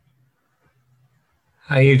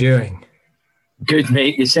How you doing? Good,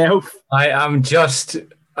 mate. Yourself? I am just,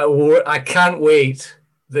 I can't wait.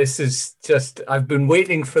 This is just, I've been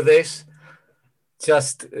waiting for this.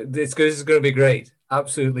 This is going to be great.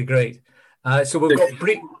 Absolutely great. So we've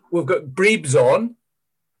got Breebs on.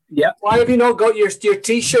 Yep. Why have you not got your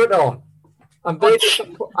t-shirt on? I'm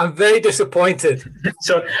very disappointed.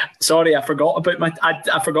 So sorry, I forgot about my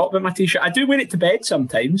t-shirt. I do wear it to bed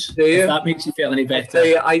sometimes. Do you? If that makes you feel any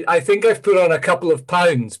better. I think I've put on a couple of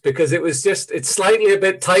pounds because it's slightly a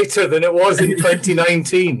bit tighter than it was in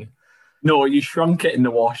 2019. No, you shrunk it in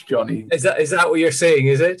the wash, Johnny. Is that what you're saying?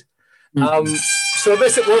 Is it? Mm-hmm. So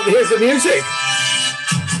here's the music.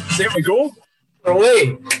 There we go.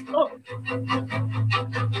 Away. Oh.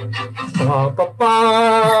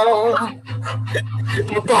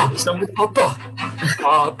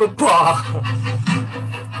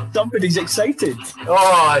 Somebody's excited.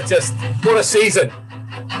 Oh, just what a season.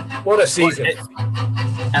 What a season.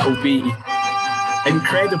 It'll be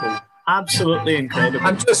incredible. Absolutely incredible.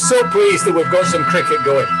 I'm just so pleased that we've got some cricket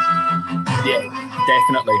going. Yeah,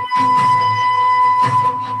 definitely.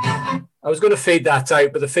 I was going to fade that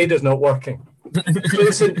out, but the fader's not working.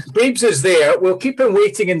 Listen, Breebs is there. We'll keep him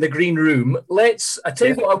waiting in the green room. I tell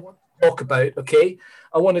you what I want to talk about, okay?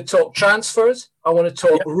 I want to talk transfers. I want to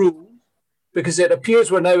talk rules, because it appears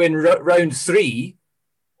we're now in round 3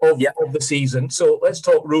 of the season. So let's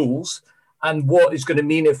talk rules and what is going to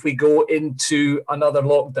mean if we go into another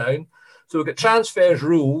lockdown. So we've got transfers,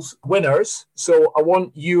 rules, winners. So I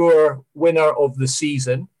want your winner of the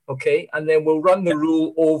season, okay? And then we'll run the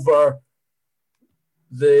rule over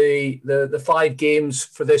the 5 games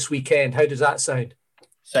for this weekend. How does that sound?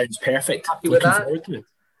 Sounds perfect. Happy with that?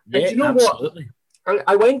 Yeah, and you know absolutely. What?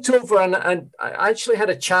 I went over and I actually had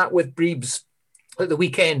a chat with Breebs at the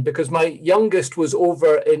weekend because my youngest was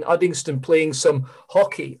over in Uddingston playing some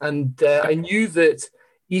hockey, and I knew that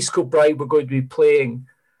East Kilbride were going to be playing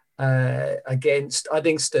against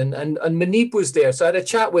Uddingston, and Manib was there. So I had a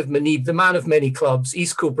chat with Manib, the man of many clubs,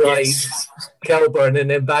 East Kilbride, Kelburn,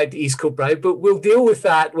 and then back to East Kilbride. But we'll deal with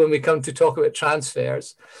that when we come to talk about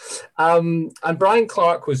transfers. And Brian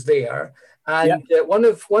Clark was there. And one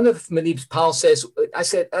of Manib's pals says, I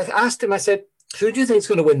asked him, who do you think is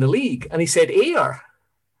going to win the league? And he said, Ayr.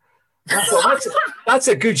 I thought, that's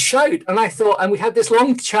a good shout. And I thought, and we had this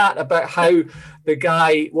long chat about how the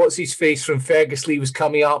guy, what's his face from Ferguslie, was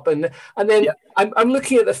coming up. And then I'm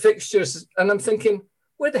looking at the fixtures and I'm thinking,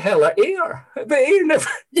 where the hell are Ayr? But Ayr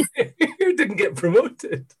didn't get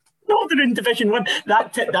promoted. No, they're in Division 1.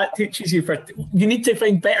 That teaches you you need to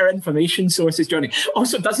find better information sources, Johnny.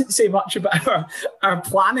 Also, it doesn't say much about our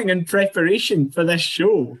planning and preparation for this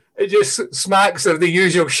show. It just smacks of the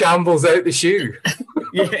usual shambles out the shoe.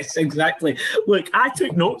 Yes, exactly. Look, I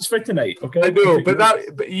took notes for tonight, okay? I know,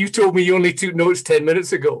 but you told me you only took notes 10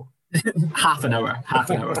 minutes ago. Half an hour.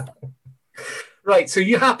 Right, so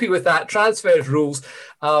you happy with that? Transfers rules.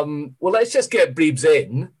 Well, let's just get Breebs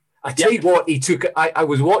in. I tell you what, he took. I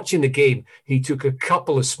was watching the game. He took a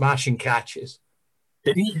couple of smashing catches.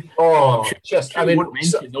 Did he? Oh, won't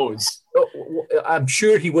mention those. I'm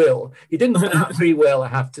sure he will. He didn't bat very well, I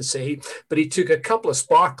have to say, but he took a couple of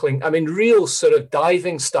sparkling. Real sort of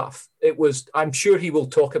diving stuff. It was. I'm sure he will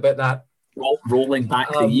talk about that. Rolling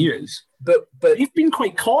back the years. But he's been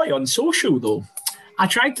quite coy on social, though. I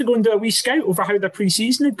tried to go and do a wee scout over how their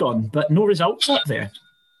pre-season had gone, but no results up there.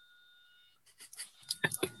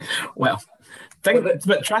 Well,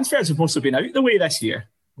 but transfers have mostly been out the way this year.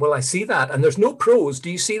 Well, I see that, and there's no pros. Do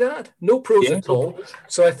you see that? No pros at all.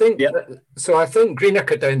 So I think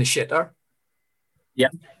Greenock are down the shitter. Yeah.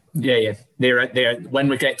 They're when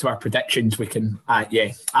we get to our predictions, we can.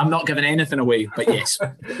 I'm not giving anything away, but yes.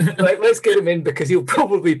 Let's get him in because he'll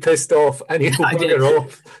probably be pissed off and he'll bugger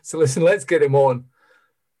off. So listen, let's get him on.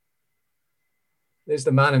 There's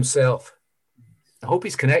the man himself. I hope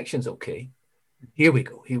his connection's okay. Here we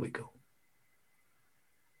go.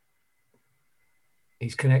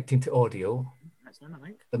 He's connecting to audio.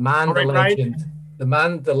 The man, the legend,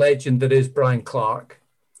 Brian. the legend that is Brian Clark.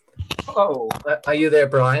 Oh, are you there,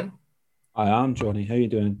 Brian? I am, Johnny. How are you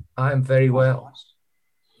doing? I am very well.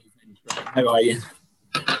 How are you?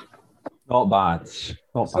 Not bad.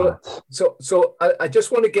 So I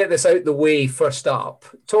just want to get this out the way first up.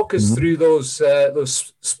 Talk us through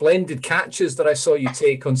those splendid catches that I saw you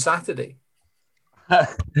take on Saturday.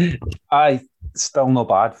 Still not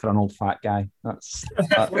bad for an old fat guy. That's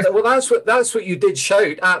what you did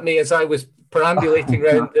shout at me as I was perambulating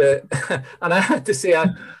around, and I had to say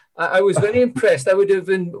I was very impressed. I would have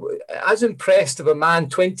been as impressed of a man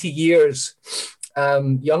 20 years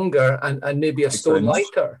younger and maybe a stone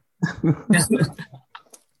lighter.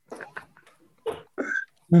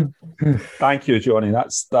 Thank you, Johnny.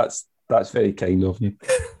 That's very kind of you.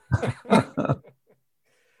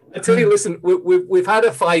 I tell you, listen, we've had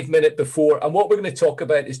a 5 minute before, and what we're going to talk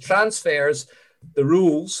about is transfers, the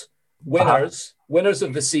rules, winners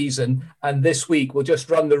of the season, and this week we'll just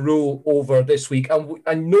run the rule over this week,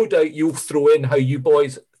 and no doubt you'll throw in how you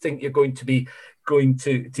boys think you're going to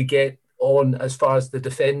get on as far as the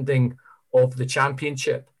defending of the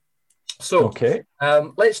championship. So, okay,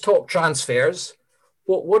 let's talk transfers.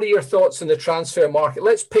 What are your thoughts on the transfer market?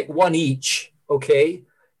 Let's pick one each. Okay.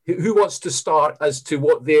 Who wants to start as to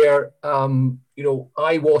what their,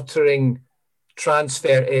 eye-watering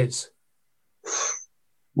transfer is?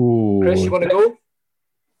 Ooh. Chris, you want to go?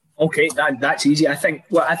 Okay, that's easy. I think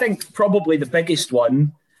probably the biggest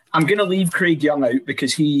one. I'm going to leave Craig Young out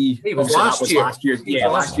because he was last year's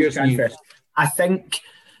transfer. I think,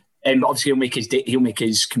 obviously he'll make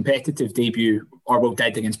his competitive debut, or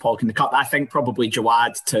did against Pollock in the Cup. I think probably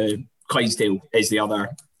Jawad to Clydesdale is the other,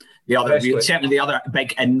 certainly the other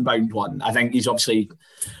big inbound one. I think he's obviously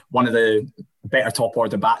one of the better top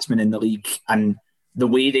order batsmen in the league, and the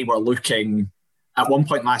way they were looking at one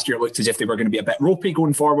point last year, it looked as if they were going to be a bit ropey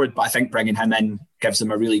going forward, but I think bringing him in gives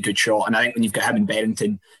them a really good shot. And I think when you've got him and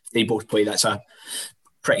Berrington, if they both play, that's a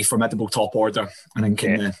pretty formidable top order, I think,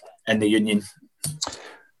 in the Union.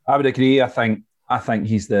 I would agree. I think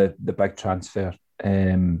he's the big transfer.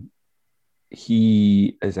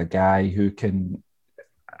 He is a guy who can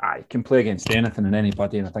play against anything and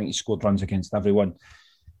anybody, and I think he scored runs against everyone.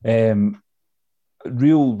 Real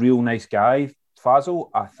nice guy. Fazal,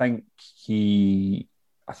 I think he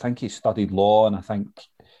studied law, and I think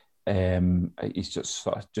he's just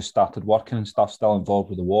started working and stuff. Still involved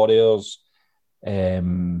with the Warriors.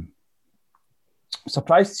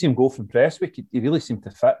 Surprised to see him go from Prestwick. He really seemed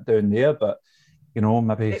to fit down there, but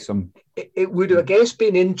maybe some. It would have, I guess,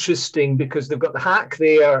 been interesting because they've got the hack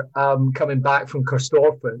there coming back from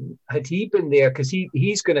Corstorphine. Had he been there, because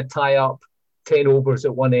he's going to tie up 10 overs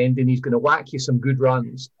at one end and he's going to whack you some good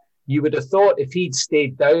runs. You would have thought if he'd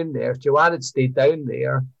stayed down there, if Jawad had stayed down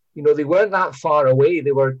there, they weren't that far away.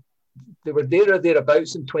 They were there or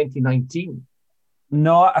thereabouts in 2019.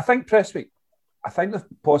 No, I think Prestwick, they've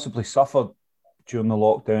possibly suffered during the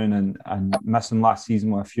lockdown and missing last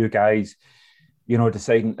season with a few guys,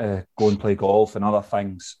 deciding to go and play golf and other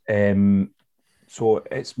things. So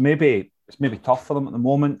it's maybe tough for them at the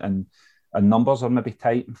moment, and numbers are maybe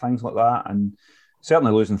tight and things like that. And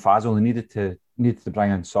certainly losing Fazal, they needed to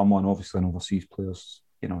bring in someone. Obviously, an overseas players,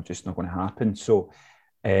 just not going to happen. So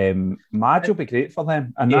Madge will be great for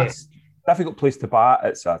them, and that's a difficult place to bat.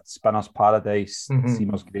 It's a spinner's paradise,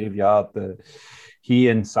 seamer's graveyard. He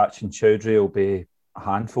and Sachin Chowdhury will be a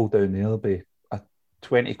handful down there. There'll be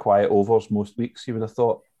 20 quiet overs most weeks, you would have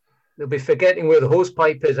thought. They'll be forgetting where the hose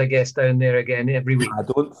pipe is, I guess, down there again every week. I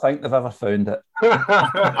don't think they've ever found it.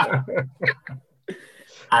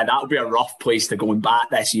 And that'll be a rough place to go and bat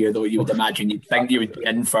this year, though, you would imagine. You'd think you would be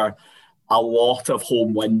in for a lot of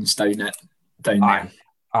home wins down there.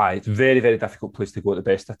 It's a very, very difficult place to go at the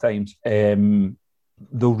best of times. They'll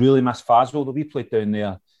really miss Fazal. We played down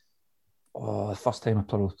there. The first time I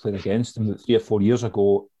probably played against him 3 or 4 years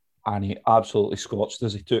ago, and he absolutely scorched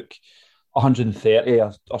us. He took 130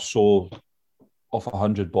 or so off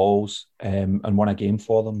 100 balls and won a game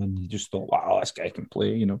for them, and you just thought, wow, this guy can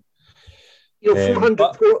play,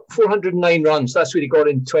 409 runs, that's what he got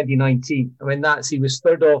in 2019. I mean, he was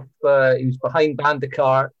third off, he was behind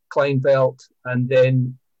Bandekar, Kleinveld, and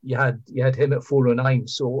then you had him at 409.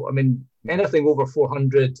 So, I mean, anything over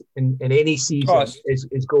 400 in any season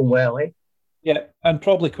is going well, eh? Yeah, and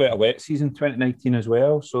probably quite a wet season 2019 as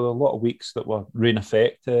well. So a lot of weeks that were rain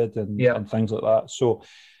affected and things like that. So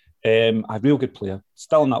a real good player,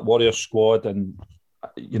 still in that Warriors squad, and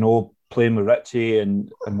playing with Richie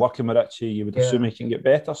and working with Richie, you would assume he can get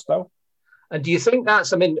better still. And do you think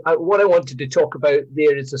that's, what I wanted to talk about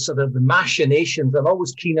there is the sort of the machinations. I'm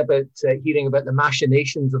always keen about hearing about the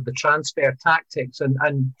machinations of the transfer tactics,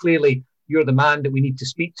 and clearly you're the man that we need to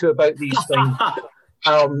speak to about these things.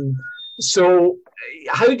 So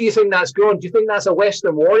how do you think that's going? Do you think that's a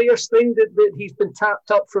Western Warriors thing that he's been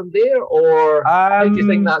tapped up from there, or how do you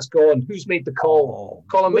think that's gone? Who's made the call?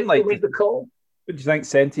 Colin Mitchell made the call? What do you think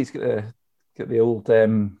Senti's got the old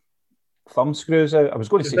thumb screws out? I was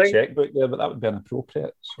going to say checkbook there, but that would be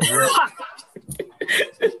inappropriate. So,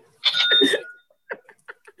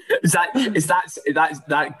 Is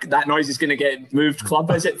that noise is going to get moved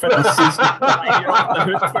club, is it, for this season? You're off the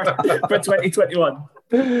hook for 2021.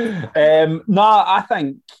 No, I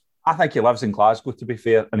think I think he lives in Glasgow, to be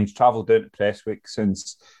fair, and he's travelled down to Prestwick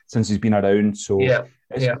since he's been around. So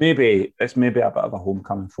maybe a bit of a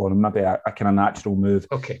homecoming for him, maybe a kind of natural move.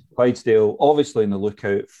 Okay. Clydesdale, obviously in the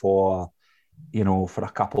lookout for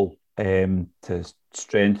a couple to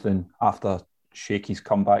strengthen after Shaky's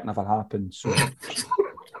comeback never happened. So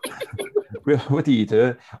what do you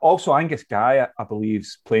do? Also, Angus Guy, I believe,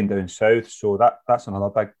 is playing down south, so that's another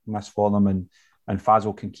big miss for them. And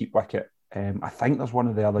Fazil can keep wicket. I think there's one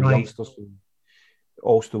of the other youngsters who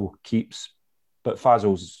also keeps, but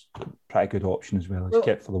Fazil's a pretty good option as well. He's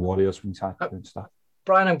kept for the Warriors when he's had to and stuff.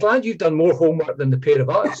 Brian, I'm glad you've done more homework than the pair of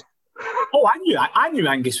us. Oh, I knew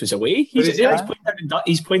Angus was away.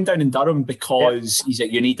 He's playing down in Durham because he's at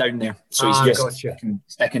uni down there. So he's just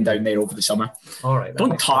sticking down there over the summer. All right.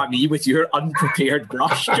 Don't tar me with your unprepared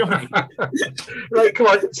brush, Johnny. Right, come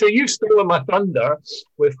on. So you've stolen my thunder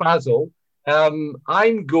with Fazil.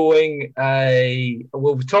 I'm going.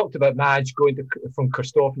 Well, we talked about Madge going from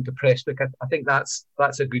Kirkstofton to Prestwick. I think that's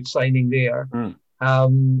a good signing there.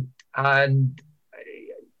 And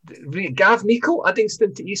Gav Meikle,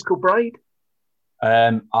 Uddingston to East Kilbride.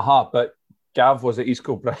 But Gav was at East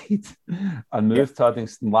Kilbride and moved to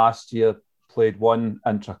Uddingston last year. Played one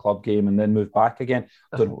intra-club game and then moved back again.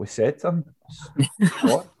 I don't know what we said to him.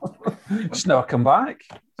 What? Just never come back.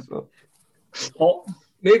 So. Oh.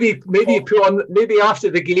 Maybe he put on. Maybe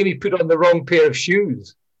after the game he put on the wrong pair of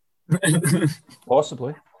shoes.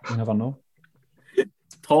 Possibly, you never know.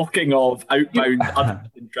 Talking of outbound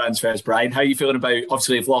transfers, Brian, how are you feeling about?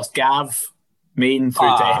 Obviously, you've lost Gav, Main through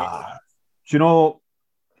to. Do you know,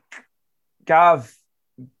 Gav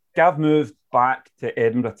moved back to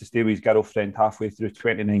Edinburgh to stay with his girlfriend halfway through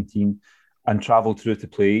 2019, and travelled through to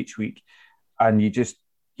play each week, and you just,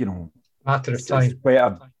 matter of time.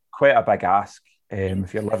 Quite a big ask.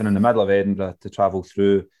 If you're living in the middle of Edinburgh to travel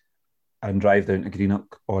through and drive down to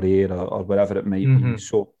Greenock or Ayr or wherever it might be.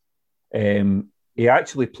 So he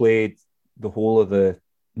actually played the whole of the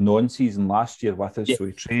non-season last year with us. So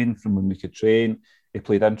he trained from when we could train. He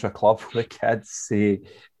played intra-club with the kids. He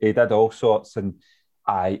did all sorts. And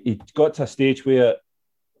he got to a stage where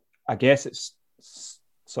I guess it's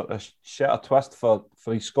sort of shit a twist for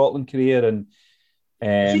his Scotland career.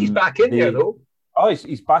 And he's back in there, though. Oh,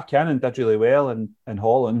 he's back in and did really well in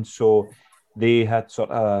Holland. So they had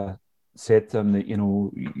sort of said to him that, you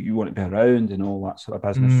want to be around and all that sort of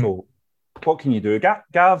business. So what can you do?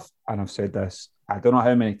 Gav, and I've said this, I don't know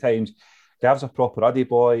how many times, Gav's a proper Uddy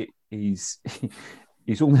boy. He's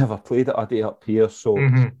only ever played at Uddy up here. So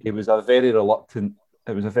it was a very reluctant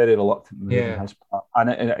move on his part. And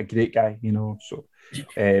a great guy, so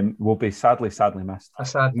will be sadly missed.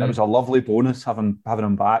 It was a lovely bonus having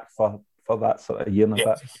him back for that sort of year and a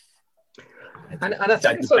bit. And I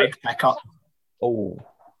think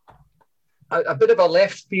a bit of a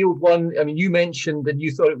left field one. I mean, you mentioned and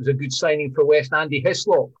you thought it was a good signing for West, Andy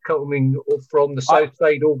Hislop coming from the south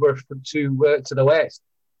side over to the west.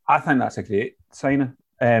 I think that's a great signing.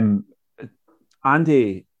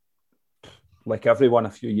 Andy, like everyone,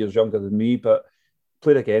 a few years younger than me, but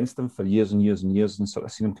played against him for years and years and years and sort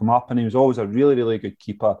of seen him come up, and he was always a really, really good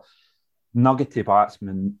keeper. Nuggety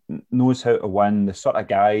batsman, knows how to win, the sort of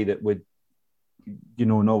guy that would,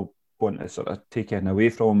 not want to sort of take anything away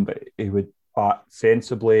from him, but he would bat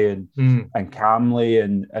sensibly and calmly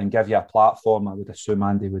and give you a platform. I would assume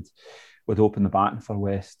Andy would open the batting for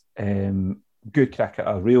West. Good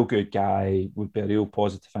cricketer, real good guy, would be a real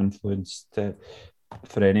positive influence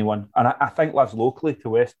for anyone. And I think lives locally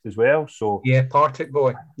to West as well. So yeah, Partick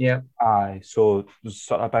boy. Yeah. So there's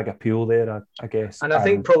sort of a big appeal there, I guess. And I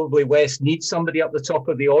think probably West needs somebody up the top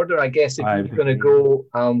of the order. I guess if you're going to go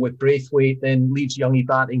with Braithwaite, then leaves Youngie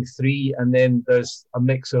batting 3, and then there's a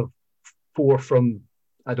mix of 4 from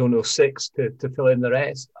 6 to fill in the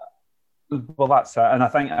rest. Well, that's it. And I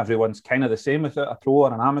think everyone's kind of the same with it, a pro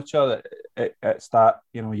or an amateur. It's that,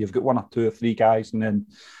 you've got 1 or 2 or 3 guys, and then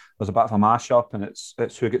there's a bit of a mash-up, and it's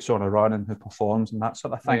who gets on a run and who performs and that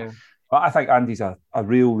sort of thing. Yeah. But I think Andy's a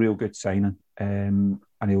real, real good signing, and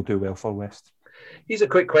he'll do well for West. Here's a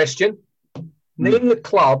quick question. Name the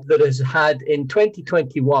club that has had in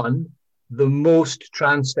 2021 the most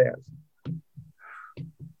transfers.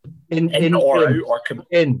 In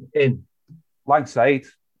Langside,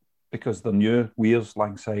 because they're new. Weir's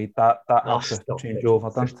Langside. That has to change over,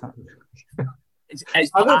 doesn't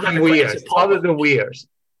it? Other than Weir's.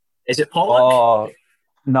 Is it Pollock?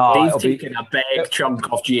 No. They've taken a big chunk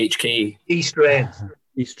of GHK. East Rand.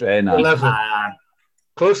 11.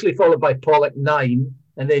 Closely followed by Pollock 9,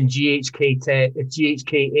 and then GHK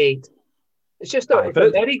 8. It's just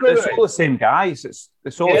it's all the same guys.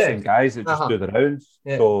 It's all the same guys that just do the rounds.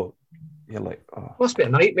 Yeah. So, you're like, oh. Must be a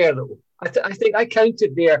nightmare though. I think I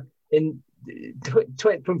counted there in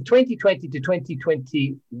from 2020 to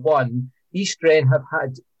 2021, East Ren have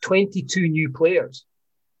had 22 new players.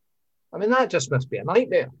 I mean, that just must be a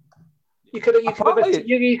nightmare. You could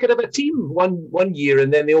have a team one year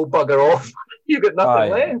and then they all bugger off. You've got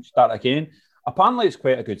nothing left. Start again. Apparently, it's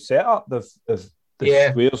quite a good setup. There's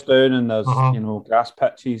squares down and there's grass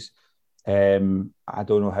pitches. I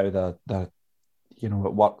don't know how the it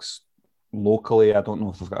works locally. I don't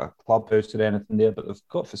know if they've got a clubhouse or anything there, but they've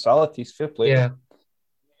got facilities. Fair play. Yeah.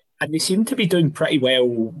 And they seem to be doing pretty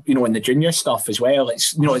well, in the junior stuff as well.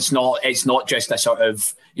 It's it's not just a sort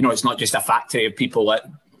of it's not just a factory of people that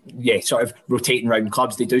sort of rotating around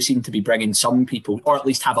clubs. They do seem to be bringing some people, or at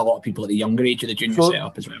least have a lot of people at the younger age of the junior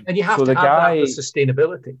setup as well. And you have to have that for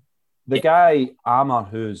sustainability. The guy Amar,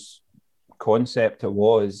 whose concept it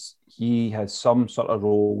was, he has some sort of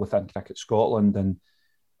role within Cricket Scotland and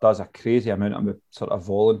does a crazy amount of sort of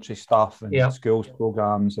voluntary stuff and schools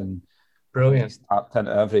programs and. Brilliant. He's tapped into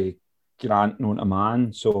every grant known to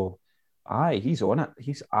man. So, he's on it.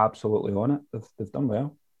 He's absolutely on it. They've done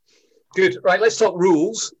well. Good. Right, let's talk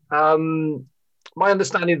rules. My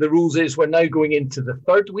understanding of the rules is we're now going into the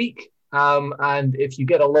third week. And if you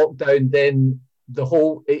get a lockdown, then the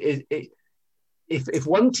whole... If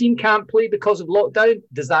one team can't play because of lockdown,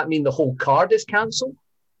 does that mean the whole card is cancelled?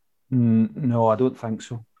 No, I don't think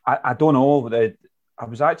so. I don't know. I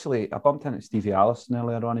bumped into Stevie Allison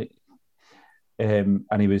earlier on it. And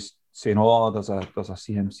he was saying, there's a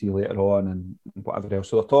CMC later on and whatever else.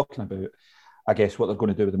 So they're talking about, I guess, what they're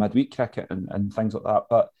going to do with the midweek cricket and things like that.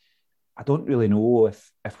 But I don't really know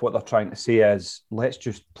if what they're trying to say is, let's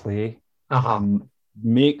just play and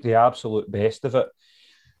make the absolute best of it.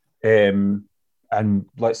 And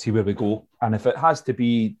let's see where we go. And if it has to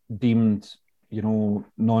be deemed,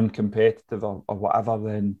 non-competitive or whatever,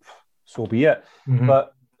 then so be it. Mm-hmm.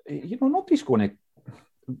 But, nobody's going to...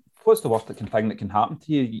 What's the worst thing that can happen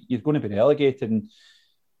to you? You're going to be relegated. And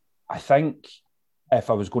I think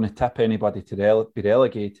if I was going to tip anybody to be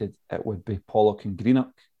relegated, it would be Pollock and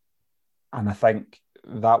Greenock. And I think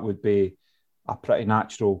that would be a pretty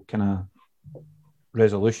natural kind of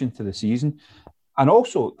resolution to the season. And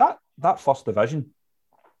also, that first division,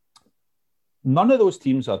 none of those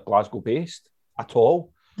teams are Glasgow-based at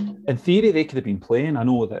all. In theory, they could have been playing. I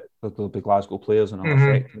know that there'll be Glasgow players and are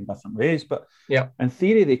affected in different ways, but in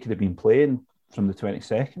theory, they could have been playing from the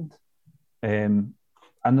 22nd. And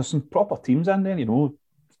there's some proper teams in there,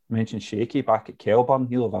 mentioned Shaky back at Kelburn.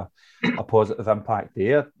 He'll have a positive impact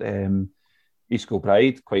there. East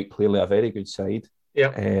Kilbride, quite clearly a very good side.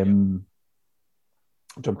 Drumpelia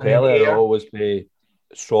will always be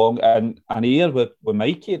strong. And Ayr with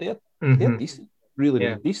Mikey, they're decent,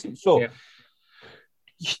 really decent. So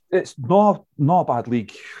it's not a bad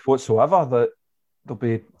league whatsoever. That there'll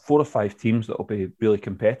be 4 or 5 teams that will be really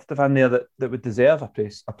competitive in there that would deserve a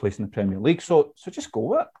place in the Premier League. So just go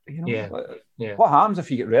with it. What happens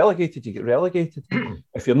if you get relegated? You get relegated.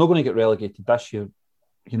 If you're not going to get relegated this year,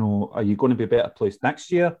 are you going to be better placed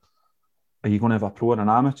next year? Are you going to have a pro and an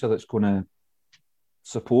amateur that's going to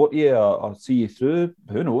support you or see you through?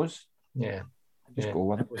 Who knows? Just go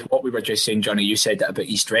with it. With what we were just saying, Johnny, you said that about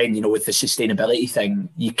East Ren, with the sustainability thing,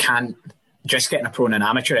 you can't just getting a pro and an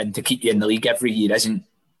amateur in to keep you in the league every year isn't,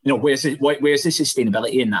 where's the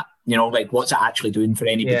sustainability in that? What's it actually doing for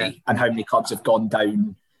anybody? And how many clubs have gone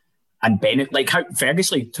down and Bennett, how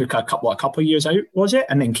Ferguson took a couple of years out, was it?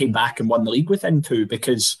 And then came back and won the league within 2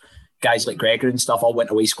 because guys like Gregor and stuff all went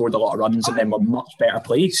away, scored a lot of runs and then were much better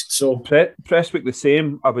placed. So Prestwick the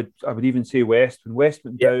same. I would even say West. When West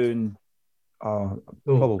went down...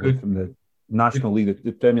 probably from the National League,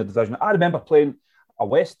 the Premier Division. I remember playing a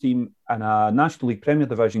West team in a National League Premier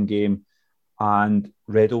Division game and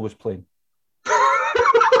Reddo was playing.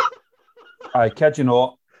 I kid you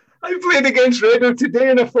not. I played against Reddo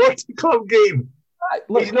today in a 40 club game.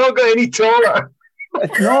 He's not got any taller.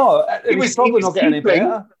 No, he was probably not getting any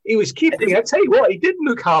better. He was keeping. I tell you what, he didn't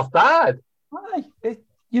look half bad. Fine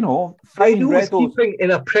was keeping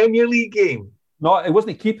in a Premier League game. No, it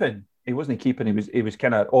wasn't keeping. He wasn't keeping. He was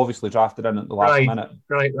kind of obviously drafted in at the last minute.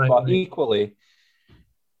 Right. But equally,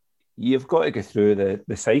 you've got to go through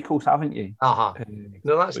the cycles, haven't you?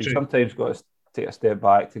 No, that's true. You sometimes got to take a step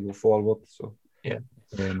back to go forward. So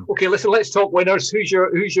okay, listen. Let's talk winners. Who's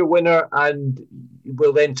your winner? And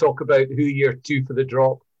we'll then talk about who you're to for the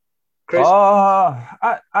drop. Chris?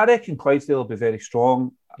 I reckon Clydesdale will be very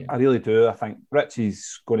strong. I really do. I think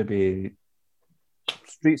Richie's going to be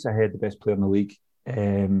streets ahead, the best player in the league.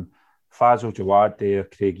 Fazil Jawad there,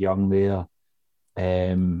 Craig Young there.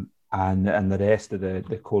 and the rest of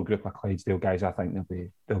the core group of Clydesdale guys, I think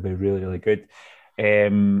they'll be really, really good.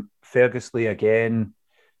 Fergusley again,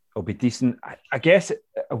 will be decent. I guess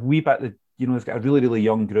a wee bit. They've got a really, really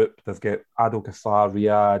young group. They've got Adel Ghaffar,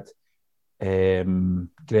 Riyad,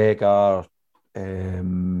 Gregor,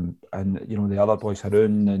 and the other boys,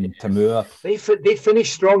 Haroon and Tamur. They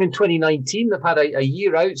finished strong in 2019. They've had a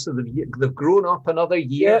year out, so they've grown up another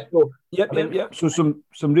year. So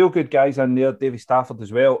some real good guys in there. Davy Stafford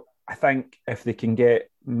as well. I think if they can get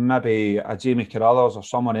maybe a Jamie Carruthers or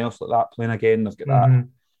someone else like that playing again, they've got that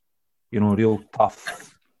real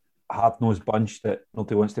tough, hard-nosed bunch that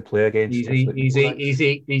nobody wants to play against.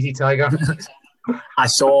 Easy, Tiger. I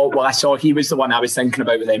saw he was the one I was thinking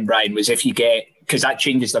about with them, Brian, was if you get, because that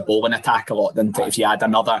changes the bowling attack a lot, doesn't it? If you add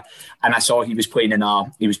another, and I saw he was playing in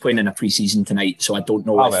a pre-season tonight, so I don't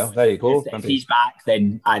know there you go. If he's back,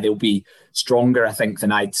 then they'll be stronger, I think,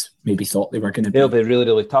 than I'd maybe thought they were going to be. They'll be really,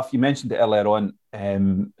 really tough. You mentioned it earlier on.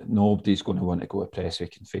 Nobody's going to want to go to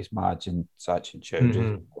Prestwick and face Madge and Sachin Chowdhury.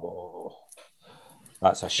 Mm-hmm. Oh,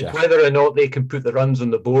 that's a shift. Whether or not they can put the runs on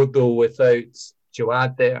the board though without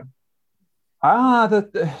Jawad there.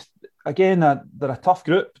 Again, they're a tough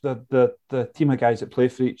group. The team of guys that play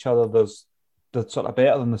for each other, they're sort of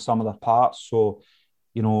better than the sum of their parts. So,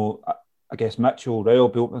 I guess Mitchell Ryle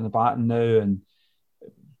be opening the batting now and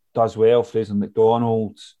does well. Fraser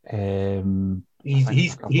McDonald.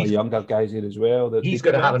 He's younger guys here as well. He's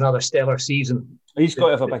going to have another stellar season. He's got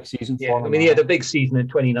to have a big season for him. I mean, he had a big season in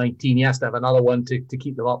 2019. He has to have another one to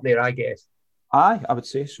keep them up there, I guess. Aye, I would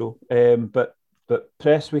say so. But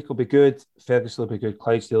Prestwick will be good. Ferguson will be good.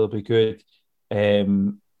 Clydesdale will be good.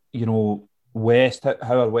 West,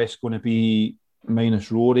 how are West going to be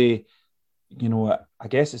minus Rory? I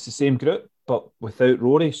guess it's the same group, but without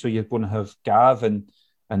Rory. So you're going to have Gav and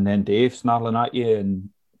then Dave snarling at you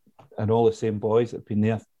and all the same boys that have been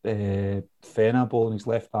there. Fenner bowling his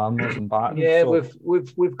left armers and batting. Yeah, so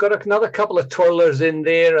we've got another couple of twirlers in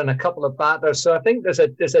there and a couple of batters. So I think there's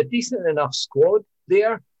a decent enough squad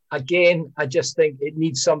there. Again, I just think it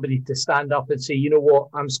needs somebody to stand up and say, you know what,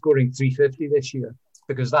 I'm scoring 350 this year,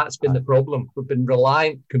 because that's been the problem. We've been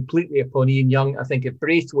reliant completely upon Ian Young. I think if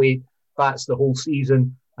Braithwaite bats the whole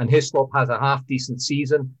season and Hislop has a half-decent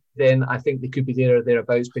season, then I think they could be there or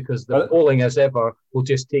thereabouts, because the bowling, as ever, will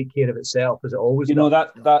just take care of itself, as it always does.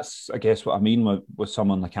 That's, I guess, what I mean with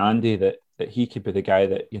someone like Andy, that he could be the guy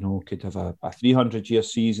that, could have a 300-year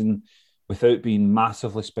season without being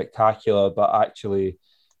massively spectacular, but actually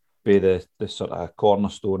be the sort of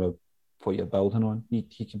cornerstone of what you're building on. He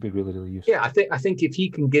can be really, really useful. Yeah, I think if he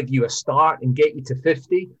can give you a start and get you to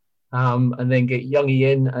 50, and then get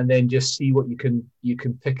Youngie in, and then just see what you can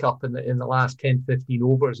pick up in the last 10, 15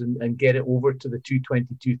 overs and get it over to the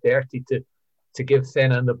 220, 230 to give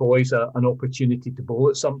Fenner and the boys an opportunity to bowl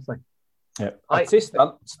at something. Yeah, I'd say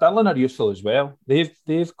Stirling are useful as well. They've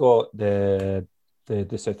got the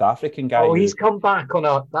South African guy. Oh, he's come back on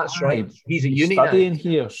a. That's right. He's a uni studying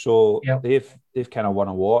here, so they've kind of won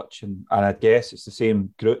a watch, and I guess it's the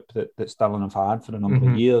same group that Stirling have had for a number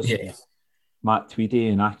of years. Yeah. Matt Tweedy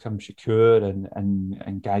and Akram Shakur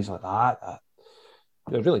and guys like that.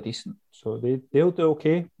 They're really decent, so they'll do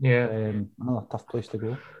okay. Yeah, another tough place to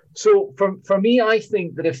go. So for me, I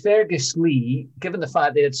think that if Ferguslie, given the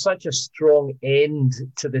fact they had such a strong end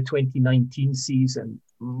to the 2019 season,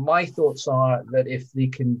 my thoughts are that if they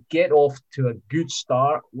can get off to a good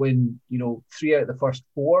start, win 3 out of the first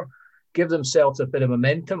 4, give themselves a bit of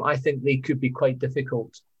momentum, I think they could be quite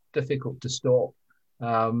difficult to stop.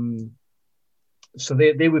 So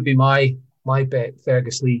they would be my bet,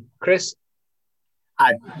 Ferguslie. Chris?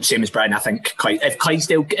 Same as Brian. I think if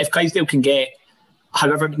Clydesdale can get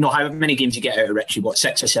however many games you get out of Richie,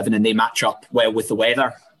 6 or 7, and they match up well with the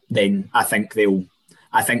weather, then I think they'll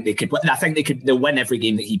win every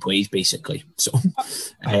game that he plays, basically. So,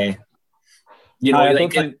 I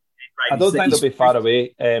don't think they'll be far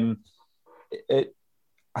away. I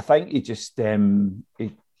think he just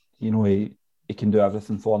he can do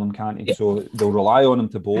everything for them, can't he? Yeah. So they'll rely on him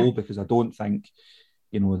to bowl, because I don't think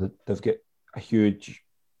that they've got a huge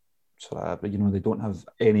sort of, they don't have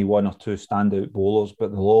any 1 or 2 standout bowlers,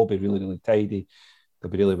 but they'll all be really, really tidy.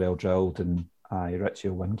 They'll be really well drilled, and Richie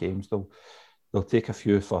will win games. They'll take a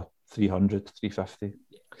few for 300, 350.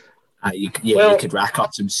 You could rack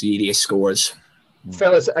up some serious scores.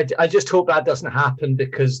 Fellas, I just hope that doesn't happen,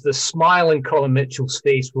 because the smile in Colin Mitchell's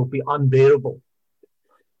face will be unbearable.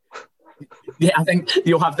 Yeah, I think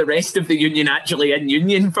you'll have the rest of the union actually in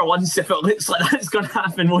union for once if it looks like that's going to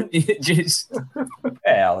happen, won't you? Just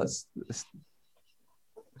it's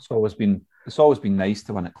always been nice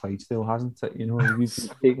to win at Clydesdale, hasn't it?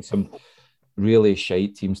 We've taken some really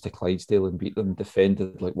shite teams to Clydesdale and beat them,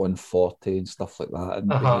 defended like 140 and stuff like that, and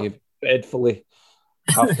behaved dreadfully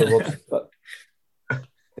afterwards. But there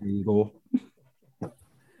you go.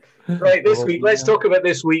 Right, this week, let's talk about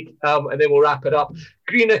this week, and then we'll wrap it up.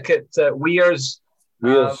 Greenock at Weirs.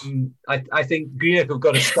 I think Greenock have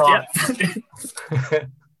got to start.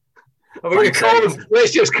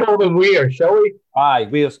 Let's just call them Weirs, shall we? Aye,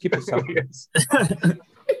 Weirs, keep it simple.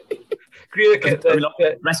 Greenock are we not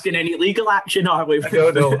risking any legal action, are we?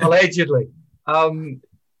 No, allegedly.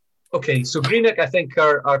 Okay, so Greenock, I think,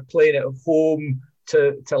 are playing at home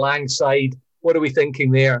to Langside. What are we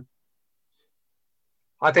thinking there?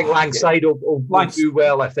 I think Langside will do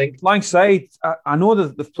well, I think. Langside, I know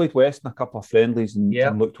that they've played West in a couple of friendlies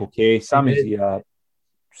and looked okay. Sammy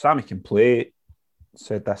can play.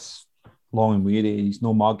 Said this long and weary. He's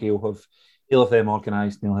no mug. He'll have them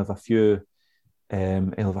organised and he'll have a few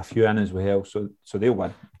in as well. So they'll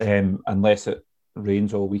win. Unless it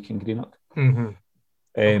rains all week in Greenock. Mm-hmm.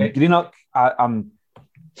 Okay. Greenock,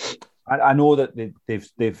 I know that they've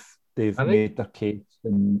made their case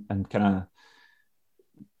and kind of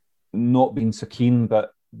not been so keen,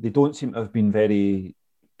 but they don't seem to have been very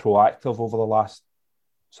proactive over the last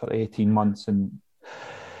sort of 18 months. And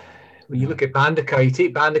when you look at Bandikar, you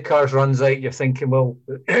take Bandikar's runs out, you're thinking, well,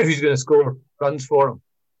 who's going to score runs for him?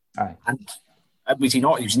 Aye. And was he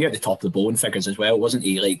not? He was near the top of the bowling figures as well, wasn't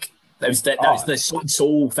he? Like that was the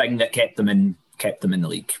sole thing that kept them in the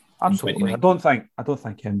league. Absolutely. I don't think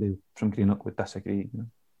MD from Greenock would disagree. You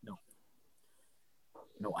know?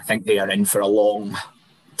 No, I think they are in for a long,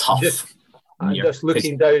 tough. I'm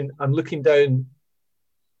looking down.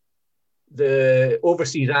 The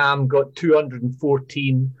overseas AM got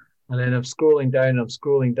 214, and then I'm scrolling down,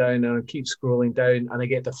 and I keep scrolling down, and I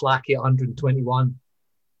get the Flacky at 121.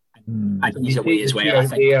 And he's away as well. I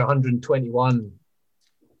think there 121.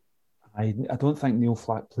 I don't think Neil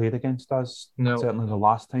Flack played against us. No, certainly the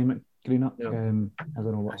last time at Greenock. No. I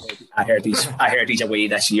don't know what. I heard he's away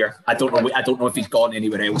this year. I don't know if he's gone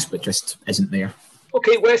anywhere else, but just isn't there.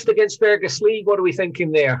 Okay, West against Fergus League. What are we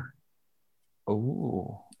thinking there?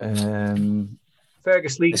 Oh,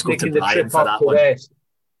 Fergus League's making the trip up to West.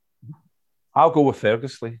 I'll go with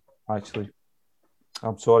Fergus League. Actually,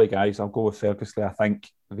 I'm sorry, guys. I'll go with Fergus League. I think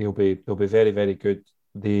they'll be very, very good.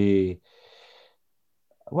 They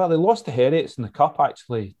lost to Heriots in the Cup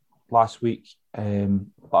actually last week.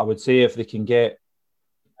 But I would say if they can get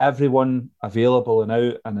everyone available and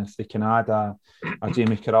out, and if they can add a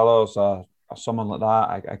Jamie Carruthers or someone like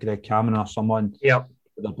that, a Greg Cameron or someone,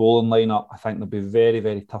 the bowling lineup, I think they'll be very,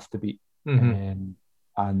 very tough to beat. Mm-hmm.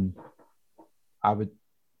 And I would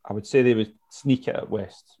say they would sneak it at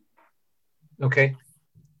West. Okay.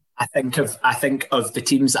 I think of the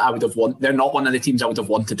teams that I would have wanted. They're not one of the teams I would have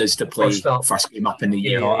wanted us to play first game up in the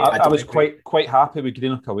year. I was quite happy with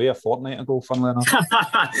Greenock away a fortnight ago, funnily enough.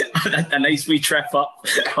 A nice wee trip up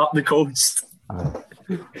the coast.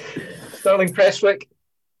 Stirling Prestwick.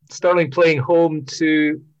 Stirling playing home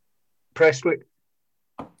to Prestwick.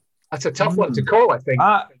 That's a tough one to call, I think.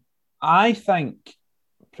 I think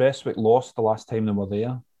Prestwick lost the last time they were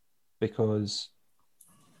there because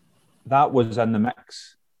that was in the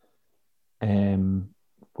mix. When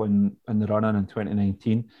in the run-in in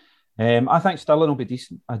 2019. I think Stirling will be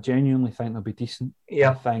decent. I genuinely think they'll be decent. Yeah.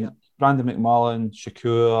 I think Brandon McMullen,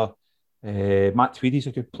 Shakur, Matt Tweedy's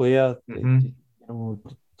a good player. Mm-hmm.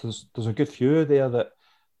 There's a good few there that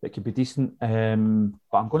could be decent. But I'm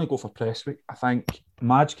going to go for Prestwick. I think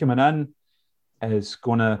Madge coming in is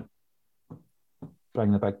going to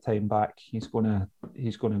bring the big time back. He's going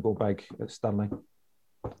to go big at Stirling.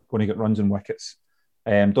 Going to get runs and wickets.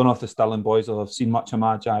 Don't know if the Stirling boys will have seen much of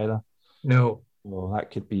Madge either. No. Well, that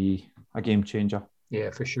could be a game changer. Yeah,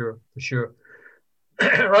 for sure.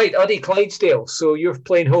 Right, Uddy Clydesdale. So you're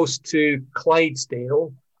playing host to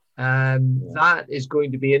Clydesdale. That is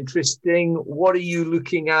going to be interesting. What are you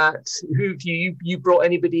looking at? Who have you brought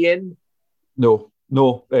anybody in? No.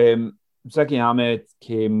 Ziggy Ahmed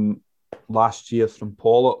came last year from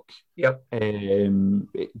Pollock. Yep.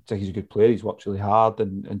 Ziggy's a good player. He's worked really hard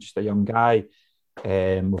and just a young guy.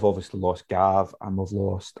 We've obviously lost Gav and we've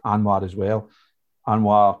lost Anwar as well.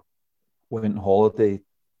 Anwar went on holiday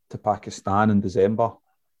to Pakistan in December.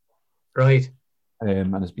 Right.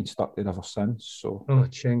 And has been stuck there ever since. So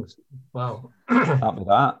chings. Wow. That with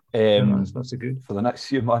that. That's not so good. For the next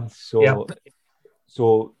few months.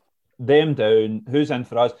 So them down. Who's in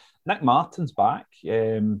for us? Nick Martin's back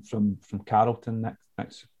from Carrollton.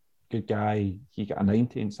 Nick's a good guy. He got a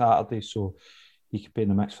 90 on Saturday, so he could be in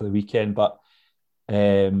the mix for the weekend. But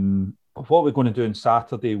what we're going to do on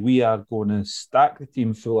Saturday, we are going to stack the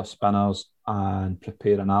team full of spinners and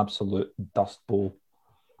prepare an absolute dust bowl.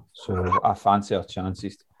 So I fancy our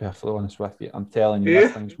chances, to be perfectly honest with you. I'm telling you,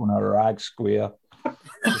 this thing's going to rag square.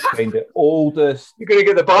 Just find the oldest. You're going to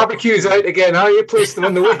get the barbecues out again, are you? Place them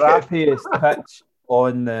on the wicket. Crappiest pitch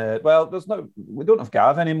on the. Well, we don't have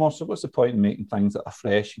Gav anymore, so what's the point in making things that are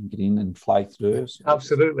fresh and green and fly through? So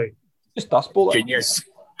absolutely. Just dust bowl. Junior's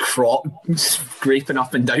crop scraping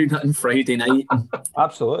up and down on Friday night.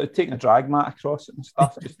 Absolutely. Taking a drag mat across it and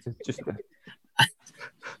stuff just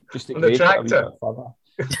to on the tractor.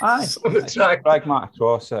 Aye, drag mat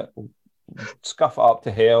across it, scuff it up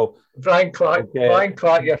to hell. Brian Clark,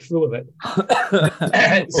 you're full of it.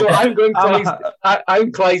 So I'm going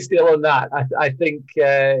I'm Clydesdale on that. I think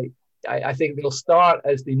they'll start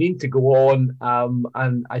as they need to go on,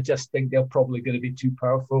 and I just think they're probably going to be too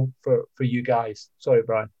powerful for you guys. Sorry,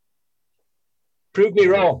 Brian. Prove me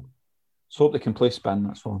wrong. Let's hope they can play spin.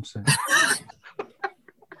 That's all I'm saying.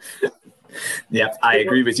 Yeah, I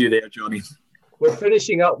agree with you there, Johnny. We're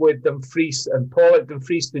finishing up with Dumfries and Pollock.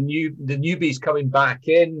 Dumfries, the newbies coming back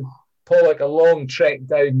in. Pollock, a long trek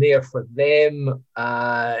down there for them.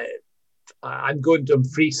 I'm going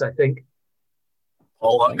Dumfries, I think.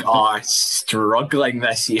 Pollock are struggling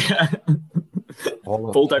this year.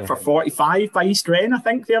 Pulled out for 45 by East Wren, I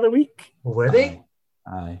think, the other week. Were they?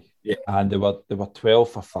 Aye. Yeah. And they were 12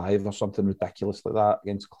 for 5 or something ridiculous like that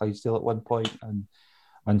against Clydesdale at one point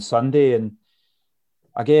on Sunday. And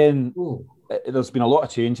again, there's been a lot of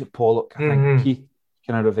change at Pollock. I think Keith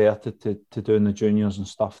kind of reverted to doing the juniors and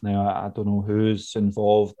stuff now. I don't know who's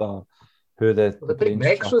involved or who the big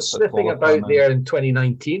Mex was sniffing about there in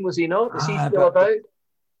 2019, was he not? Is he still about?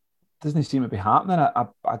 Doesn't seem to be happening.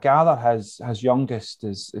 I gather his youngest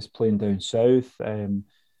is playing down south, and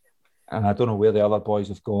I don't know where the other boys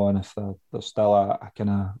have gone, if they're still a kind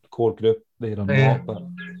of core group there or not.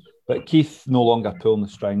 But Keith no longer pulling the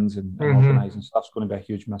strings and organising stuff's going to be a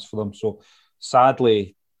huge miss for them. So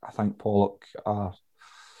sadly, I think Pollock are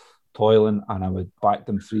toiling, and I would back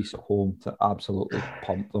Dumfries at home to absolutely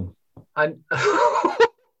pump them. And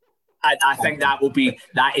I think that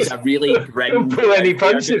is a really grim. Don't pull any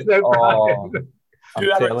punches now,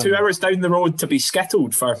 Brian. 2 hours down the road to be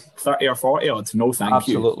skittled for 30 or 40 odds. No, thank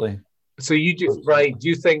you. Absolutely. So you do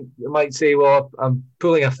you think you might say, well, I'm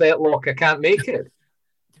pulling a fetlock, I can't make it?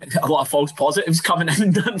 A lot of false positives coming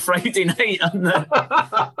in on Friday night.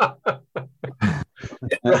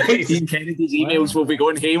 Dean Kennedy's emails will be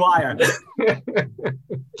going haywire.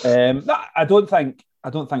 I don't think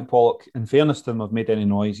Pollock, in fairness to them, have made any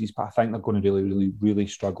noises, but I think they're going to really, really, really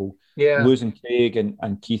struggle. Yeah. Losing Craig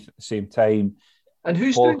and Keith at the same time. And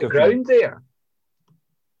who's doing the ground there?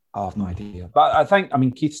 I have no idea. But I think,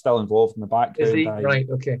 Keith's still involved in the background. Is he? Right,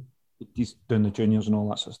 okay. He's doing the juniors and all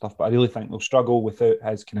that sort of stuff. But I really think they'll struggle without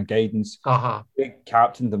his kind of guidance. They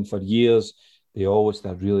captained them for years. They always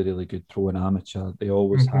did really, really good throwing amateur. They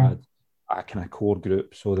always had a kind of core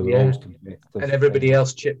group, so they were always competitive. And everybody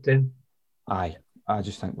else chipped in. Aye. I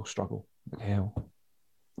just think they'll struggle like hell.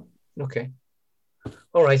 Okay.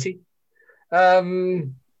 All righty. You're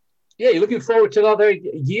looking forward to another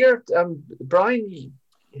year, Brian?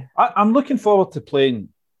 I'm looking forward to playing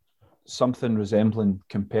something resembling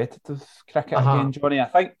competitive cricket again, Johnny. I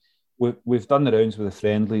think we've done the rounds with the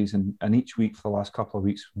friendlies, and each week for the last couple of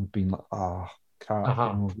weeks we've been like, crap,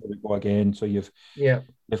 here we go again. So you've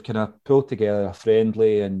kind of pulled together a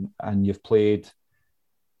friendly and you've played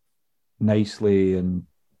nicely and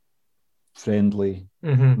friendly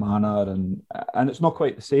manner, and it's not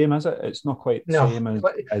quite the same, is it? It's not quite the same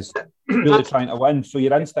as really trying to win. So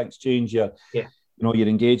your instincts change. You're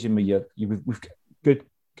engaging with we've got a good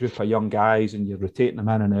group of young guys, and you're rotating them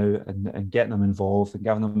in and out and getting them involved and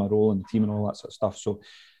giving them a role in the team and all that sort of stuff. So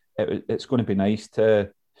it's going to be nice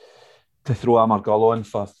to throw Amar Gull on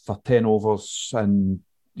for 10 overs and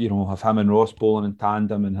have him and Ross bowling in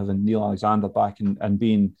tandem, and having Neil Alexander back and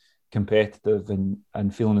being competitive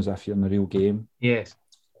and feeling as if you're in the real game. Yes,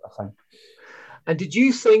 I think. And did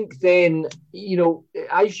you think then,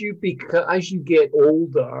 as you get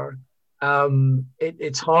older,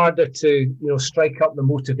 it's harder to strike up the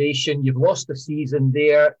motivation? You've lost the season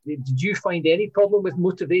there. Did you find any problem with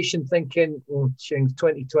motivation, thinking,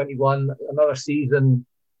 2021, another season?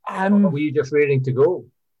 Were you just raring to go?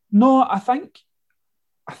 No, I think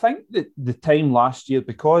that the time last year,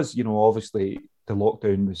 because obviously the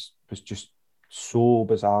lockdown was just so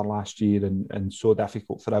bizarre last year and so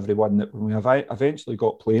difficult for everyone, that when we eventually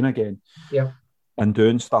got playing again and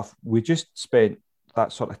doing stuff, we just spent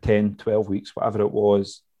that sort of 10, 12 weeks, whatever it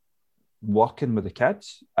was, working with the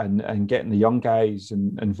kids and getting the young guys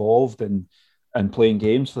involved and playing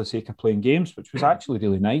games for the sake of playing games, which was actually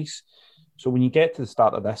really nice. So when you get to the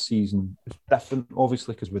start of this season, it's different,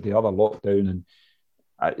 obviously, because with the other lockdown, and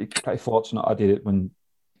I'm pretty fortunate I did it when,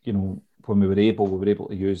 you know, when we were able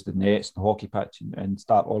to use the nets and the hockey pitch and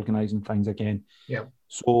start organising things again. Yeah.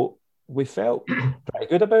 So we felt pretty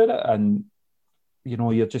good about it, and you know,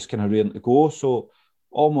 you're just kind of ready to go. So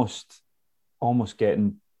almost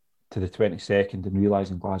getting to the 22nd and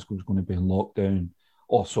realising Glasgow was going to be in lockdown,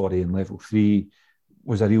 in level 3,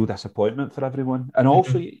 was a real disappointment for everyone. And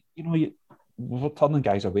also, you know, we're turning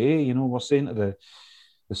guys away. You know, we're saying to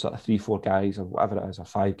the sort of 3-4 guys or whatever it is, or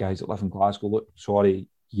 5 guys that live in Glasgow, look, sorry,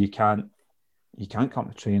 you can't come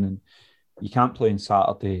to training, you can't play on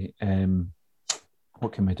Saturday.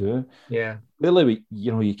 What can we do? Yeah, really,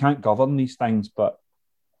 you can't govern these things, but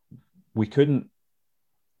we couldn't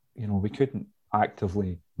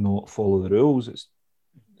actively not follow the rules. It's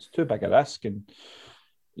too big a risk, and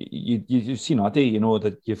you've seen already, you know,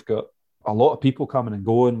 that you've got a lot of people coming and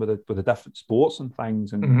going with the different sports and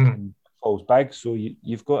things, and football's big, so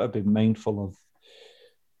you've got to be mindful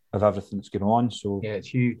of everything that's going on. So yeah, it's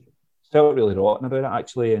huge. Felt really rotten about it,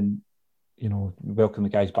 actually, and you know, welcome the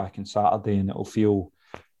guys back on Saturday, and it'll feel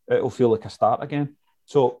like a start again.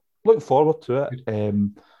 So looking forward to it.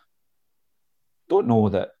 Don't know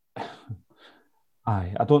that.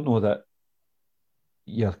 I don't know that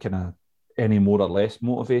you're kind of any more or less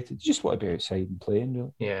motivated. You just want to be outside and playing,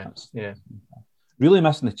 really. Yeah, Really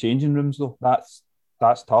missing the changing rooms, though. That's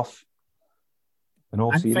tough.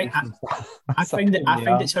 I think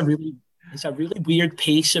it's a really weird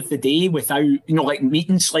pace of the day without, you know, like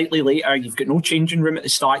meeting slightly later. You've got no changing room at the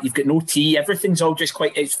start. You've got no tea. Everything's all just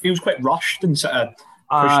it feels quite rushed and sort of.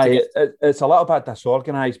 It's a little bit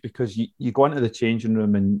disorganised because you go into the changing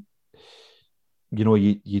room and, you know,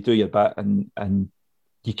 you do your bit and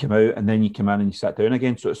you come out and then you come in and you sit down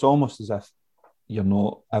again. So it's almost as if you're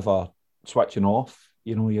not ever switching off.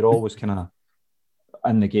 You know, you're always kind of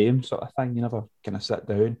in the game sort of thing. You never kind of sit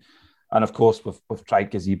down. And of course, we've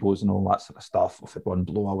tried gazebos and all that sort of stuff. We've had one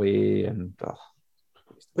blow away, and.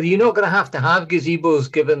 But you're not going to have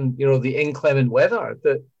gazebos given, you know, the inclement weather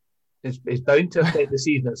that is bound to affect the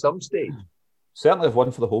season at some stage. Certainly have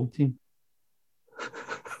one for the home team.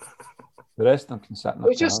 The rest of them can sit in I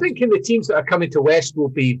was just thinking the teams that are coming to West will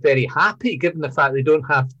be very happy given the fact they don't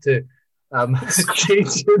have to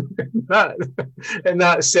change in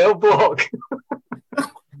that cell block.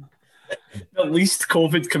 The least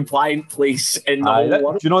COVID compliant place in the whole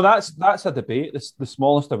world. Do you know that's a debate? It's the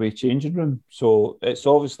smallest away changing room, so it's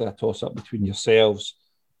obviously a toss up between yourselves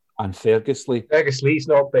and Ferguslie. Ferguslie's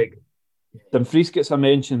not big. Dumfries gets a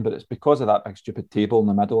mention, but it's because of that big stupid table in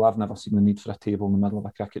the middle. I've never seen the need for a table in the middle of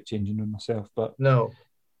a cricket changing room myself, but no.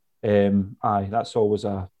 That's always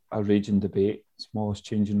a raging debate. Smallest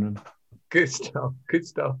changing room. Good stuff.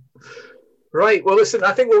 Right, well, listen,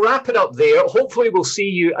 I think we'll wrap it up there. Hopefully we'll see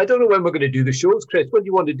you. I don't know when we're going to do the shows, Chris. When do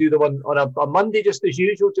you want to do them on a Monday, just as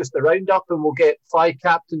usual, just a roundup, and we'll get 5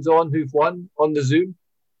 captains on who've won on the Zoom?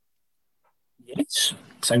 Yes,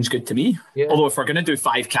 sounds good to me. Yeah. Although if we're going to do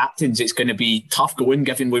 5 captains, it's going to be tough going,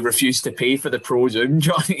 given we refuse to pay for the Pro Zoom,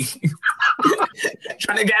 Johnny.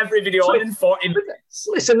 Trying to get everybody on in 40 minutes.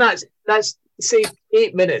 Listen, that's say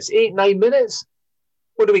 8 minutes, 9 minutes.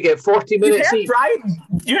 What do we get? 40 minutes each? Brian,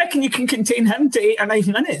 do you reckon you can contain him to 8 or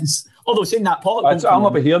 9 minutes? Although saying that, Paul, I'll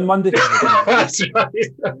not be here on Monday. That's right.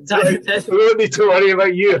 We don't need to worry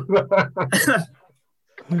about you.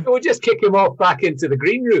 We'll just kick him off back into the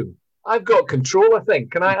green room. I've got control, I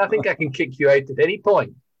think. I think I can kick you out at any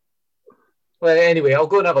point. Well, anyway, I'll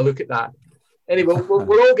go and have a look at that. Anyway, we'll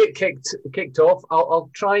all get kicked off.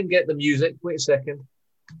 I'll try and get the music. Wait a second.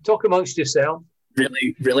 Talk amongst yourselves.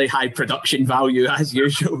 Really, really high production value as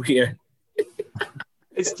usual here.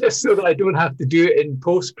 It's just so that I don't have to do it in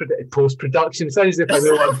post-production. It sounds as if I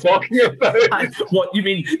know what I'm talking about. What you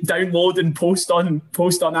mean, download and post on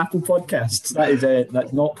Apple Podcasts?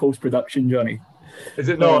 That's not post-production, Johnny. Is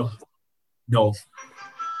it not? No.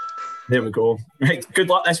 There we go. Right. Good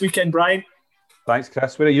luck this weekend, Brian. Thanks,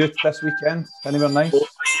 Chris. Where are you this weekend? Anywhere nice? All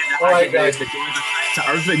right, guys. To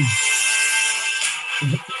Irvine.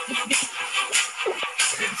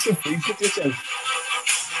 So pleased with yourself.